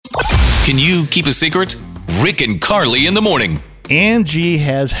Can you keep a secret? Rick and Carly in the morning. Angie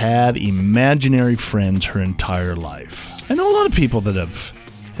has had imaginary friends her entire life. I know a lot of people that have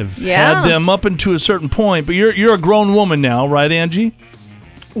had them up until a certain point, but you're a grown woman now, right, Angie?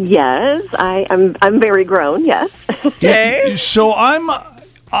 Yes, I'm very grown. Yes. Okay. So I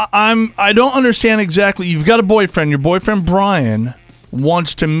don't understand exactly. You've got a boyfriend. Your boyfriend Brian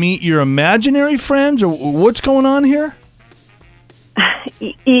wants to meet your imaginary friends, or what's going on here?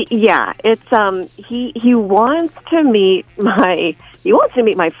 Yeah, it's he wants to meet my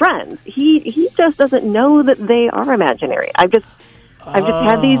friends. He just doesn't know that they are imaginary. I've just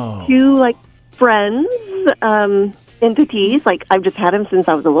had these two friends entities. I've just had them since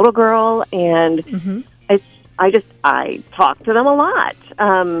I was a little girl, and I talk to them a lot.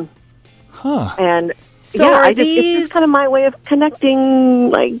 And so it's just kind of my way of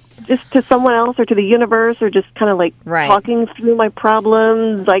connecting, just to someone else or to the universe, or just kind of talking through my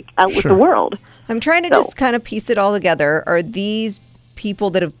problems, out with the world. I'm trying to just kind of piece it all together. Are these people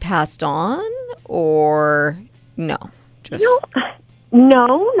that have passed on, or no?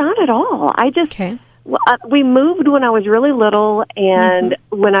 No, not at all. We moved when I was really little, and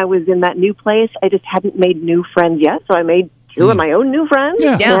when I was in that new place, I just hadn't made new friends yet, so I made two of my own new friends,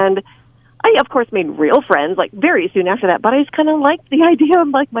 and I, of course, made real friends, very soon after that, but I just kind of liked the idea of,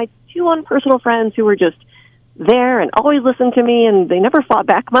 my two unpersonal friends who were just there and always listened to me, and they never fought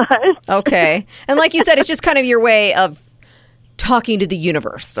back much. Okay. And like you said, it's just kind of your way of talking to the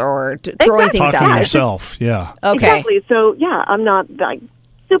universe or throwing things out. Talking to yourself, yeah. Okay. Exactly. So, I'm not,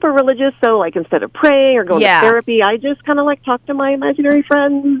 super religious, so, instead of praying or going to therapy, I just kind of, talk to my imaginary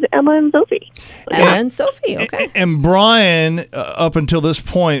friends, Emma and Sophie. And Sophie, okay. And Brian, up until this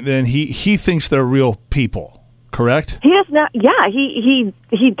point, then, he thinks they're real people, correct? He has not. Yeah, he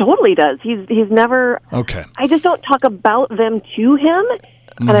totally does. He's never. Okay. I just don't talk about them to him,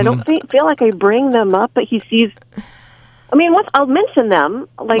 and I don't feel like I bring them up. But he sees. I mean, I'll mention them,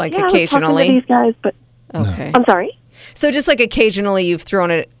 occasionally. I was talking to these guys, but okay. I'm sorry. So just occasionally you've thrown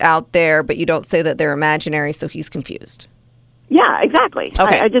it out there, but you don't say that they're imaginary, so he's confused. Yeah, exactly.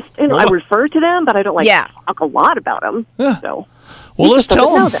 Okay. I just I refer to them, but I don't talk a lot about them. Yeah. So. Well, let's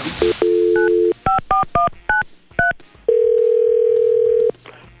tell them.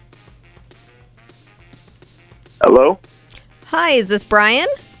 Hello? Hi, is this Brian?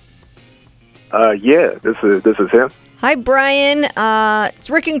 Yeah, this is him. Hi, Brian. It's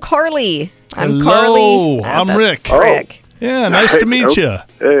Rick and Carly. I'm Hello, Carly. I'm That's Rick. Rick. Yeah, nice to meet you.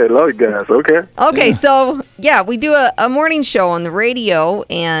 Hey, hello, guys. Okay. Okay, so, we do a morning show on the radio,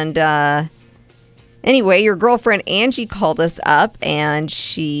 and anyway, your girlfriend Angie called us up, and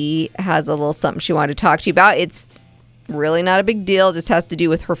she has a little something she wanted to talk to you about. It's really not a big deal. It just has to do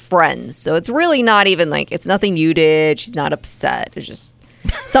with her friends. So it's really not even it's nothing you did. She's not upset. It's just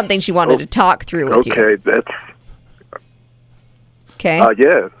something she wanted to talk through with you. Okay, that's... Okay.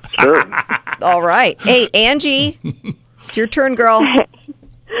 Yeah, sure. All right. Hey, Angie, it's your turn, girl.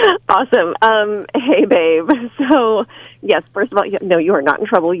 Awesome. Hey, babe. So, yes, first of all, no, you are not in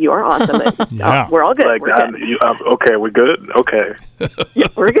trouble. You are awesome. Yeah. We're all good. We're good. Okay, we're good? Okay. Yeah,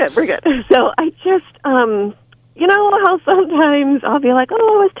 we're good. We're good. So I just, you know how sometimes I'll be like, I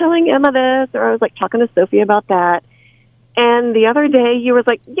was telling Emma this, or I was talking to Sophie about that. And the other day you were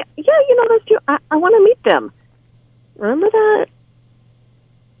like, yeah, those two, I want to meet them. Remember that?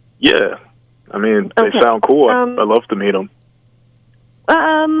 Yeah. I mean, they sound cool. I'd love to meet them.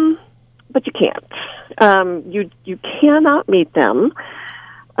 But you can't. You cannot meet them.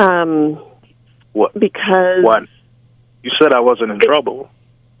 What? Because... What? You said I wasn't in trouble.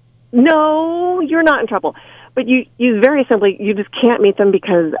 No, you're not in trouble. But you very simply, you just can't meet them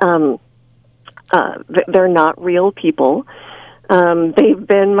because they're not real people. They've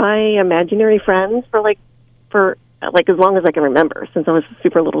been my imaginary friends for as long as I can remember, since I was a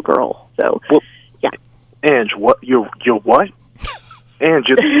super little girl. So, yeah. Ange, what? You're what? Ange,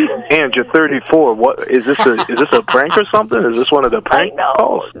 you're 34. What is this? Is this a prank or something? Is this one of the prank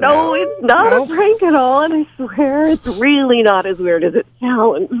calls? No, it's not a prank at all, and I swear it's really not as weird as it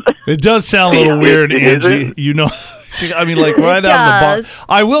sounds. It does sound a little weird, Angie. You know, I mean, right out of the box.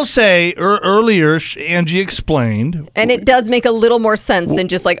 I will say earlier, Angie explained, and it does make a little more sense than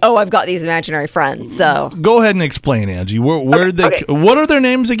just I've got these imaginary friends. So go ahead and explain, Angie. Where did they? Okay. What are their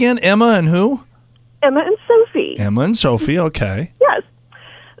names again? Emma and who? Emma and Sophie. Emma and Sophie. Okay. Yes.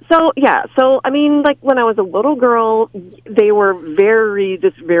 So, I mean, when I was a little girl, they were very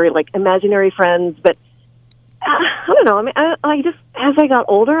imaginary friends, but I don't know. I mean, I just, as I got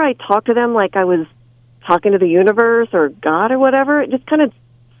older, I talked to them like I was talking to the universe or God or whatever. It just kind of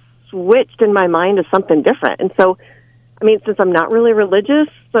switched in my mind to something different. And so I mean, since I'm not really religious,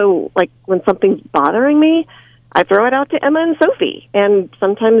 so like when something's bothering me, I throw it out to Emma and Sophie, and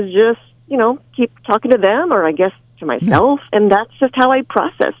sometimes just, keep talking to them, or I guess to myself, and that's just how I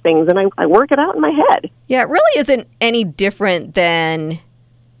process things, and I work it out in my head. Yeah, it really isn't any different than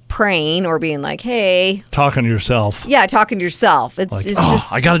praying or being like, hey. Talking to yourself. Yeah, talking to yourself. It's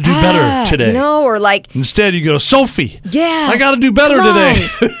just, I got to do better today. Or like. Instead, you go, Sophie. Yeah. I got to do better today.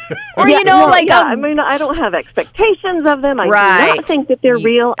 Or, I mean, I don't have expectations of them. I do not think that they're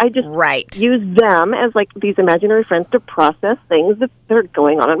real. I just use them as like these imaginary friends to process things that are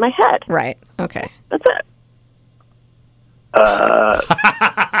going on in my head. Right. Okay. That's it.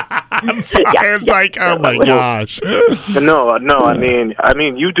 Like, oh my gosh. No. I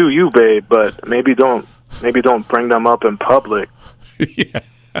mean, you do you, babe. But maybe don't bring them up in public. Yeah.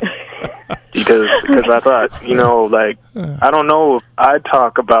 because I thought, I don't know if I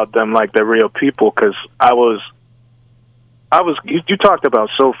talk about them like they're real people. Because you talked about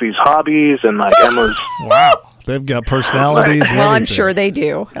Sophie's hobbies and like Emma's. Wow, they've got personalities. Well, I'm sure they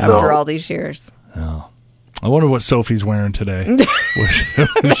do after all these years. Oh. I wonder what Sophie's wearing today.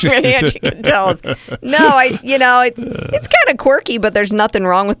 She can tell us. No, it's kind of quirky, but there's nothing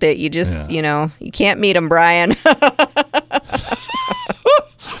wrong with it. You just, you can't meet him, Brian.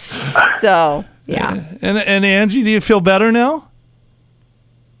 So, yeah. And Angie, do you feel better now?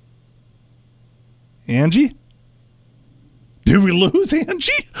 Angie? Did we lose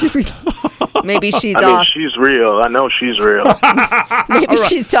Angie? Maybe she's off. I mean, she's real. I know she's real. Maybe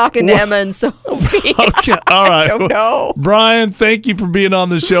she's talking to Emma and Sophie. Okay, all right. I don't know. Brian, thank you for being on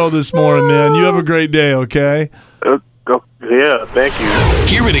the show this morning, man. You have a great day, okay? Yeah, thank you.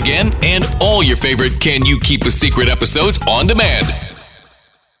 Hear it again and all your favorite Can You Keep a Secret episodes on demand